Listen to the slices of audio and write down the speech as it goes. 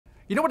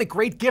You know what a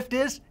great gift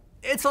is?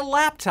 It's a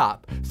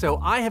laptop. So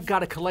I have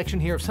got a collection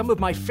here of some of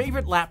my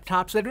favorite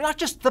laptops that are not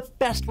just the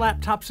best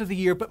laptops of the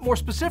year, but more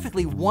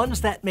specifically ones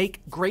that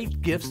make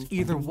great gifts,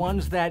 either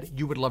ones that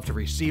you would love to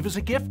receive as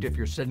a gift if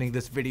you're sending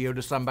this video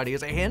to somebody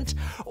as a hint,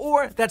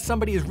 or that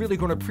somebody is really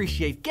going to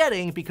appreciate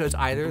getting because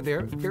either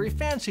they're very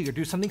fancy or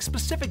do something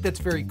specific that's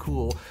very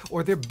cool,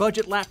 or they're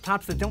budget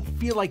laptops that don't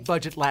feel like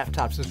budget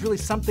laptops. There's really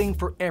something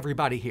for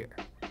everybody here.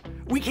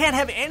 We can't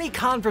have any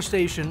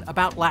conversation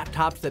about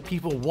laptops that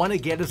people want to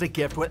get as a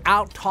gift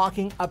without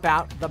talking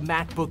about the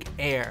Macbook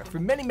Air. For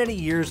many, many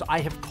years,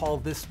 I have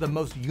called this the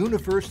most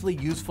universally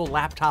useful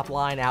laptop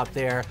line out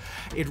there.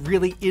 It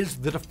really is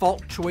the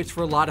default choice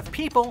for a lot of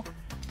people.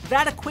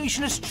 That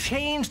equation has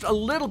changed a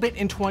little bit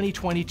in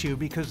 2022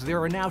 because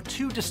there are now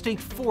two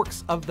distinct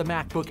forks of the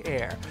MacBook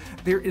Air.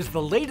 There is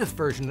the latest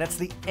version, that's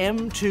the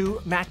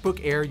M2 MacBook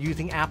Air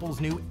using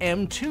Apple's new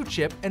M2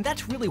 chip, and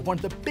that's really one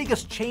of the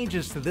biggest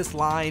changes to this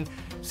line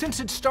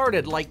since it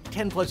started like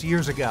 10 plus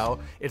years ago.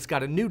 It's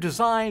got a new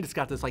design, it's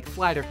got this like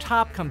flatter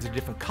top, comes in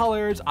different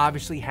colors,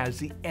 obviously has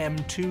the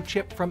M2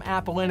 chip from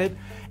Apple in it,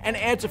 and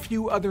adds a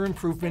few other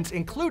improvements,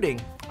 including,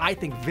 I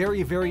think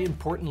very, very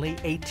importantly,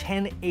 a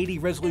 1080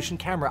 resolution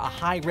camera, a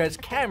high-res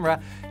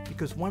camera,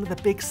 because one of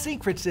the big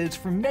secrets is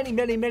for many,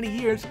 many, many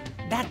years,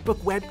 MacBook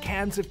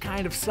webcams have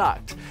kind of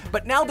sucked.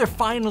 But now they're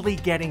finally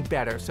getting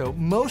better. So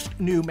most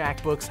new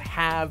MacBooks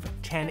have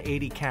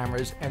 1080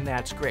 cameras, and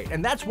that's great.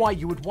 And that's why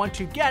you would want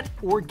to get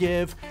or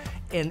give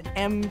an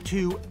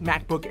M2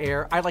 MacBook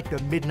Air. I like the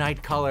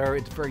midnight color.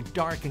 It's very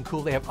dark and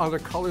cool. They have other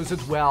colors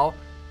as well,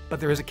 but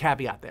there is a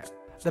caveat there.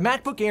 The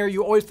MacBook Air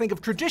you always think of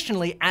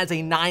traditionally as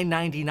a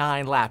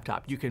 $999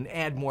 laptop. You can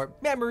add more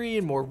memory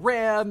and more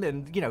RAM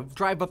and,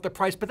 drive up the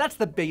price, but that's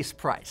the base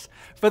price.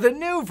 For the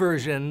new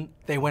version,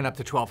 they went up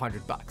to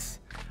 $1,200.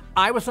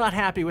 I was not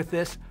happy with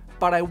this,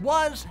 but I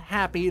was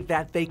happy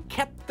that they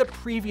kept the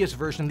previous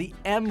version, the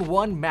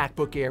M1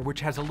 MacBook Air, which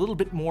has a little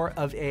bit more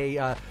of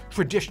a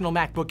traditional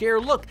MacBook Air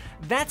look.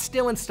 That's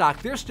still in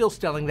stock. They're still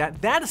selling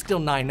that. That is still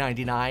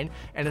 $999.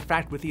 And in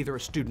fact, with either a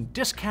student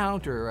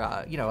discount or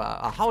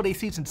a holiday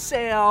season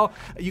sale,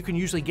 you can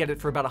usually get it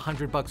for about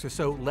 $100 or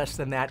so less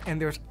than that.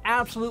 And there's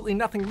absolutely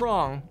nothing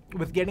wrong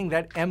with getting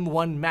that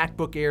M1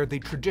 MacBook Air, the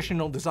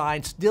traditional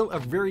design, still a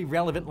very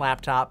relevant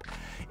laptop.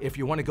 If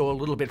you want to go a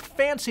little bit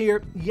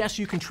fancier, yes,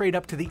 you can trade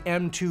up to the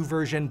M2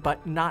 version,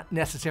 but not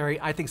necessary.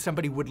 I think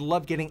somebody would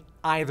love getting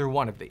either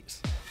one of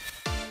these.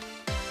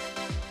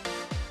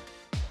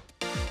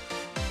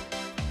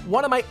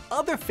 One of my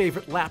other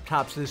favorite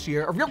laptops this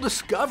year, a real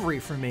discovery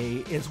for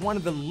me, is one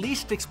of the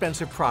least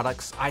expensive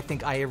products I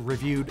think I have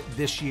reviewed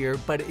this year,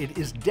 but it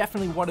is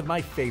definitely one of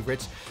my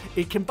favorites.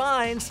 It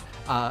combines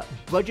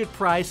budget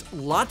price,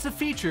 lots of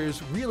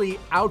features, really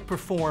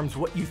outperforms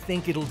what you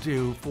think it'll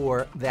do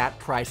for that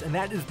price, and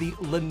that is the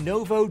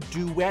Lenovo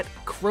Duet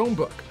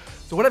Chromebook.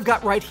 So what I've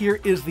got right here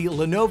is the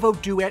Lenovo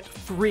Duet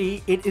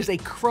 3. It is a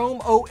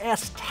Chrome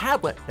OS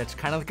tablet. That's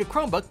kind of like a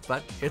Chromebook,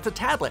 but it's a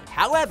tablet.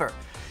 However,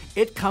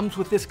 it comes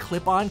with this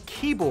clip-on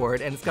keyboard,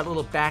 and it's got a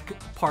little back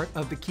part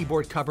of the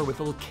keyboard cover with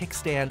a little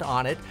kickstand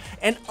on it.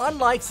 And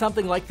unlike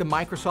something like the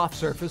Microsoft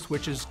Surface,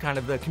 which is kind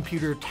of the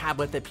computer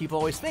tablet that people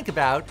always think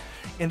about,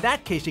 in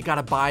that case, you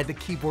gotta buy the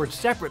keyboard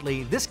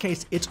separately. This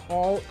case, it's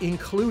all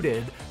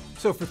included.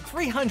 So for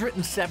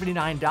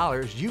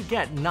 $379, you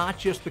get not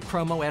just the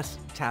Chrome OS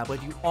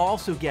tablet, you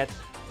also get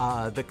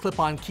the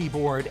clip-on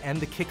keyboard and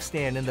the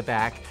kickstand in the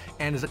back.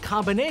 And as a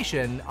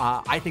combination,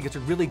 I think it's a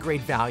really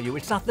great value.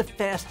 It's not the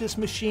fastest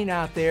machine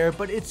out there,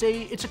 but it's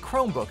a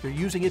Chromebook. They're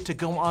using it to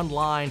go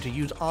online, to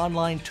use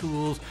online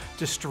tools,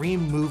 to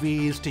stream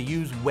movies, to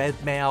use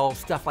webmail,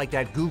 stuff like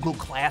that, Google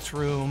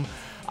Classroom.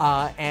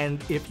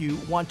 And if you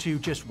want to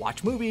just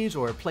watch movies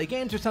or play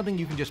games or something,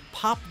 you can just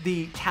pop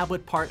the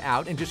tablet part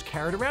out and just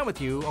carry it around with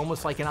you,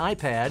 almost like an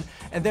iPad.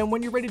 And then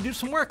when you're ready to do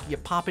some work, you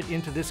pop it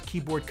into this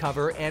keyboard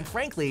cover. And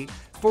frankly,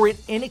 for an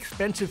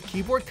inexpensive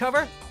keyboard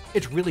cover,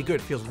 it's really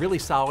good. It feels really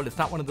solid. It's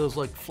not one of those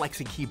like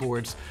flexi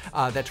keyboards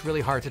that's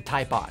really hard to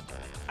type on.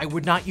 I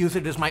would not use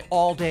it as my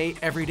all-day,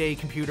 everyday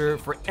computer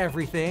for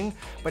everything,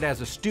 but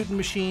as a student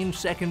machine,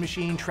 second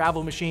machine,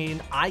 travel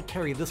machine, I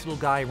carry this little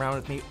guy around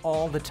with me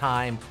all the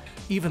time.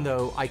 Even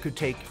though I could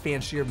take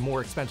fancier,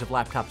 more expensive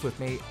laptops with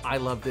me, I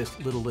love this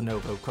little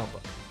Lenovo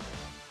Chromebook.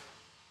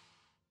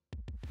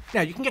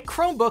 Now, you can get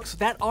Chromebooks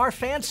that are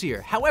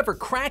fancier. However,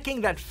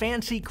 cracking that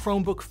fancy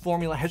Chromebook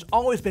formula has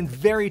always been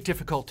very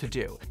difficult to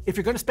do. If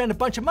you're going to spend a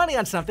bunch of money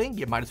on something,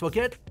 you might as well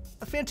get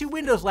a fancy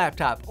Windows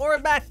laptop or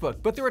a MacBook,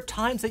 but there are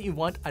times that you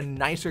want a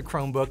nicer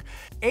Chromebook.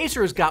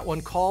 Acer has got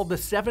one called the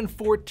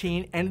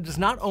 714, and it is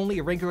not only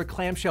a regular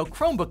clamshell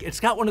Chromebook,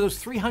 it's got one of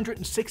those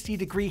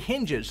 360-degree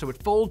hinges, so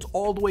it folds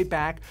all the way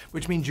back,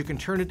 which means you can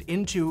turn it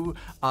into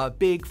a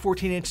big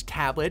 14-inch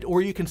tablet,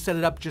 or you can set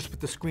it up just with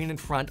the screen in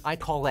front. I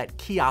call that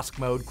kiosk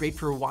mode. Great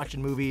for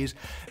watching movies.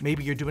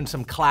 Maybe you're doing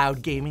some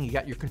cloud gaming, you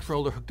got your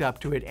controller hooked up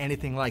to it,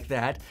 anything like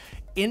that.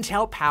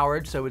 Intel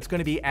powered, so it's going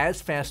to be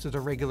as fast as a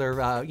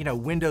regular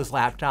Windows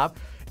laptop.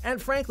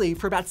 And frankly,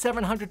 for about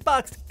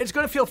 $700, it's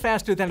going to feel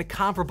faster than a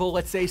comparable,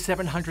 let's say,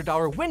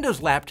 $700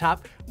 Windows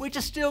laptop, which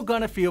is still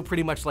going to feel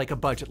pretty much like a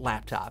budget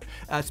laptop.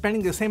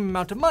 Spending the same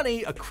amount of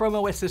money, a Chrome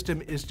OS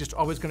system is just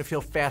always going to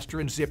feel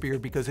faster and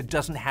zippier because it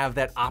doesn't have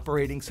that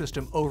operating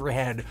system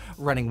overhead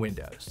running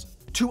Windows.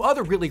 Two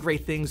other really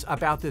great things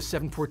about this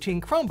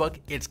 714 Chromebook: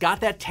 it's got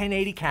that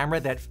 1080 camera,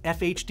 that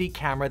FHD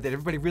camera that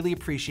everybody really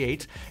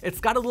appreciates. It's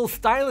got a little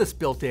stylus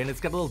built in. It's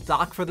got a little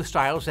dock for the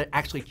stylus that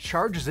actually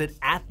charges it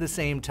at the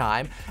same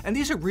time. And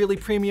these are really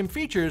premium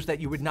features that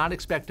you would not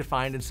expect to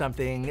find in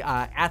something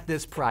at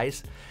this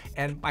price.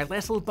 And my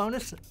last little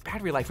bonus,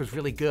 battery life was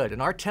really good.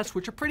 In our tests,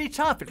 which are pretty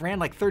tough, it ran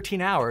like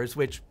 13 hours,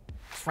 which is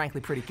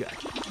frankly pretty good.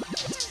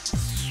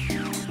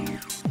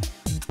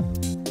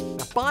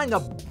 Buying a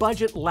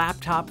budget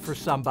laptop for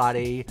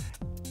somebody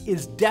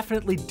is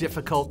definitely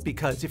difficult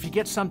because if you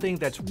get something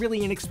that's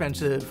really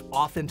inexpensive,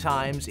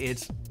 oftentimes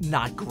it's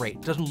not great.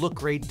 Doesn't look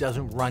great,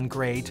 doesn't run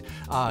great.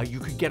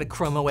 You could get a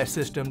Chrome OS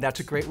system.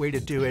 That's a great way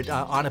to do it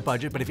on a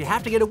budget. But if you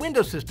have to get a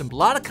Windows system, a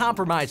lot of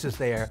compromises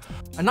there.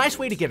 A nice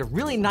way to get a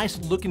really nice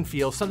look and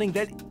feel, something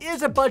that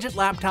is a budget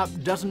laptop,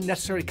 doesn't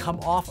necessarily come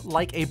off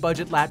like a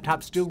budget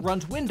laptop, still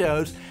runs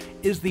Windows,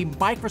 is the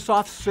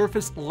Microsoft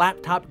Surface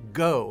Laptop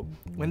Go.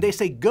 When they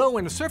say Go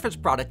in a Surface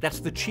product,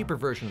 that's the cheaper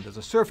version. There's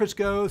a Surface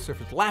Go,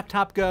 Surface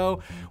Laptop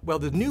Go. Well,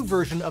 the new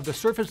version of the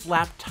Surface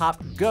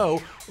Laptop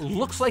Go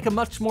looks like a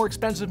much more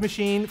expensive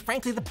machine.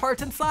 Frankly, the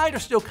parts inside are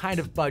still kind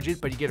of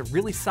budget, but you get a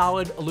really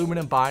solid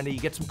aluminum body, you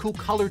get some cool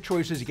color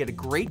choices, you get a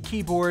great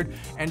keyboard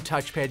and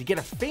touchpad, you get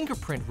a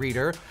fingerprint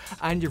reader,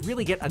 and you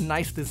really get a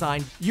nice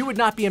design. You would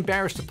not be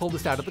embarrassed to pull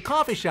this out of the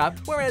coffee shop,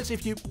 whereas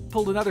if you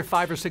pulled another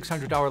 $500 or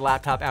 $600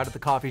 laptop out of the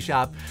coffee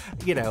shop,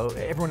 you know,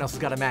 everyone else has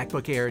got a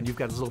MacBook Air and you've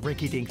got this little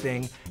rinky-dink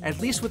thing. At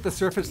least with the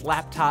Surface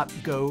Laptop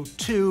Go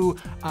 2,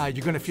 you're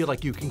going to feel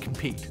like you can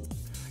compete.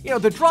 You know,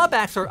 the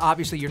drawbacks are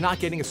obviously you're not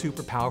getting a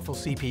super powerful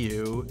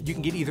CPU. You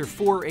can get either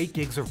 4 or 8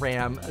 gigs of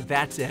RAM.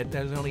 That's it.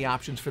 There's only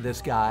options for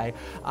this guy.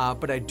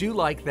 But I do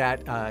like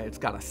that it's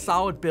got a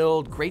solid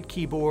build, great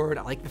keyboard.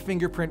 I like the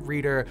fingerprint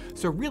reader.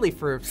 So really,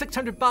 for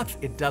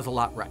 $600, it does a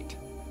lot right.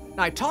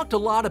 Now, I talked a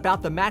lot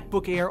about the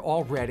MacBook Air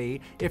already.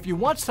 If you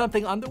want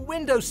something on the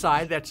Windows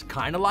side that's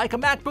kind of like a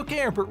MacBook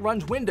Air but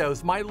runs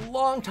Windows, my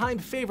longtime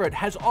favorite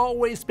has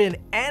always been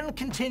and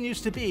continues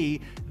to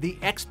be the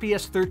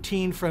XPS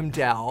 13 from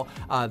Dell.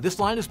 This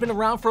line has been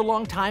around for a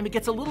long time. It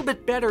gets a little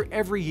bit better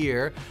every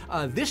year.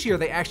 This year,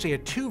 they actually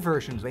had 2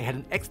 versions. They had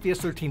an XPS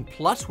 13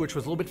 Plus, which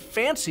was a little bit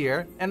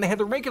fancier, and they had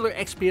the regular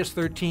XPS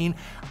 13.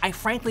 I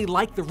frankly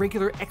like the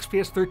regular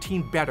XPS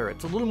 13 better.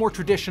 It's a little more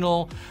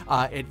traditional.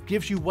 It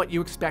gives you what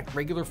you expect.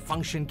 Regular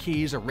function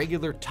keys, a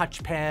regular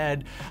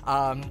touchpad.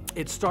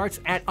 It starts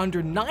at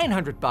under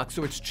 $900,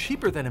 so it's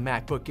cheaper than a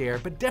MacBook Air,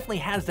 but definitely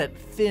has that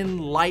thin,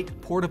 light,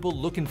 portable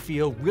look and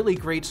feel, really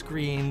great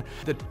screen.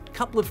 The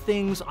couple of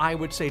things I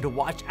would say to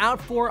watch out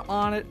for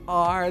on it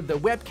are the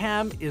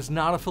webcam is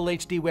not a full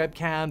HD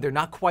webcam. They're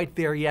not quite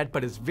there yet,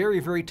 but it's very,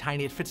 very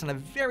tiny. It fits on a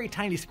very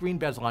tiny screen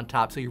bezel on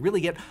top, so you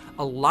really get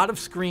a lot of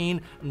screen,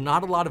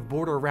 not a lot of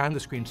border around the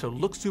screen, so it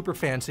looks super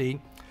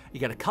fancy. You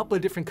got a couple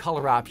of different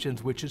color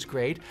options, which is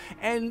great,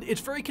 and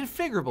it's very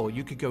configurable.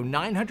 You could go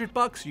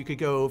 $900, you could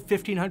go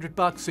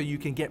 $1,500, so you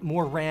can get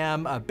more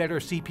RAM, a better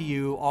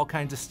CPU, all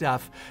kinds of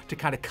stuff to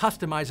kind of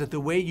customize it the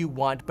way you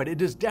want, but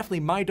it is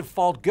definitely my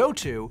default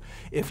go-to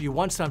if you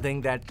want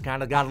something that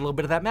kind of got a little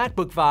bit of that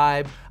MacBook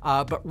vibe,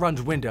 but runs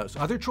Windows.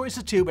 Other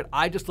choices too, but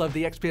I just love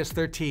the XPS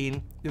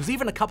 13. There's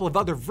even a couple of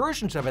other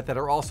versions of it that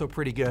are also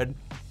pretty good.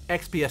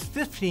 XPS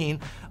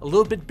 15, a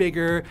little bit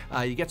bigger,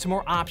 you get some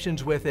more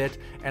options with it,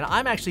 and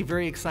I'm actually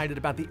very excited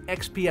about the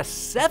XPS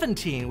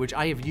 17, which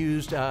I have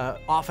used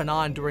off and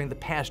on during the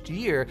past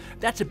year.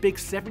 That's a big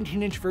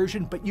 17-inch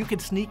version, but you can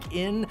sneak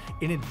in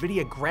an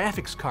NVIDIA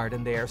graphics card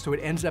in there, so it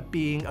ends up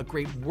being a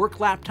great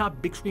work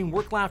laptop, big screen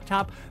work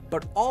laptop,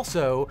 but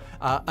also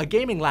a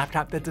gaming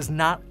laptop that does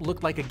not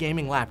look like a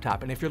gaming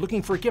laptop. And if you're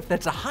looking for a gift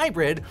that's a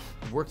hybrid,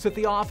 works at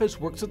the office,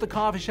 works at the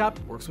coffee shop,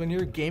 works when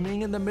you're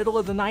gaming in the middle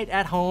of the night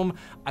at home,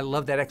 I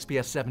love that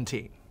XPS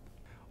 17.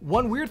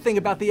 One weird thing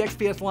about the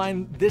XPS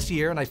line this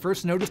year, and I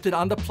first noticed it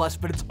on the Plus,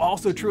 but it's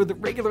also true of the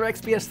regular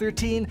XPS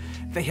 13,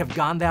 they have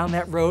gone down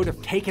that road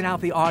of taking out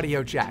the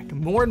audio jack.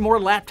 More and more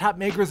laptop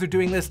makers are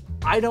doing this.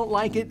 I don't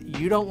like it,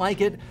 you don't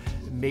like it.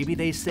 Maybe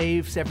they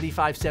save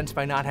 75 cents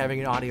by not having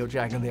an audio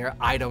jack in there,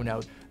 I don't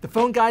know. The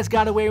phone guys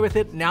got away with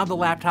it, now the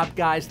laptop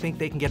guys think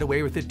they can get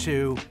away with it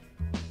too.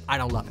 I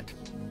don't love it.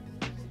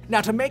 Now,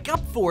 to make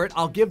up for it,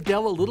 I'll give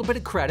Dell a little bit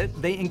of credit.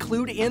 They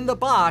include in the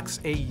box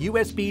a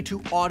USB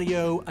to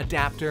audio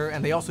adapter,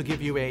 and they also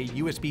give you a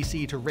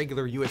USB-C to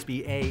regular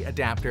USB-A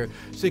adapter,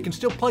 so you can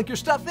still plug your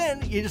stuff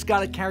in, you just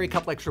gotta carry a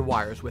couple extra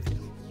wires with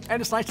you.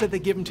 And it's nice that they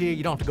give them to you,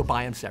 you don't have to go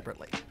buy them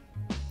separately.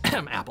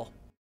 Apple.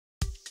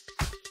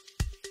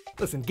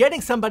 Listen, getting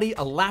somebody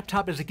a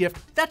laptop as a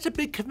gift, that's a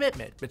big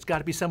commitment. It's got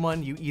to be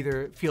someone you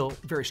either feel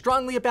very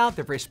strongly about,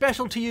 they're very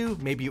special to you,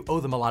 maybe you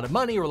owe them a lot of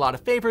money or a lot of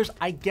favors.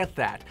 I get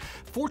that.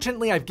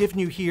 Fortunately, I've given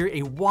you here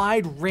a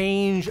wide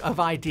range of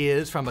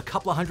ideas from a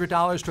couple of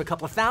 $100s to a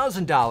couple of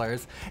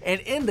 $1,000, and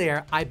in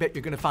there, I bet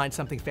you're going to find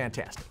something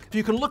fantastic. So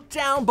you can look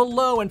down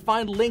below and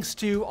find links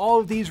to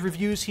all of these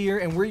reviews here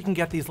and where you can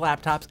get these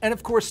laptops, and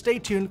of course, stay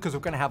tuned because we're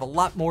going to have a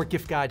lot more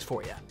gift guides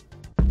for you.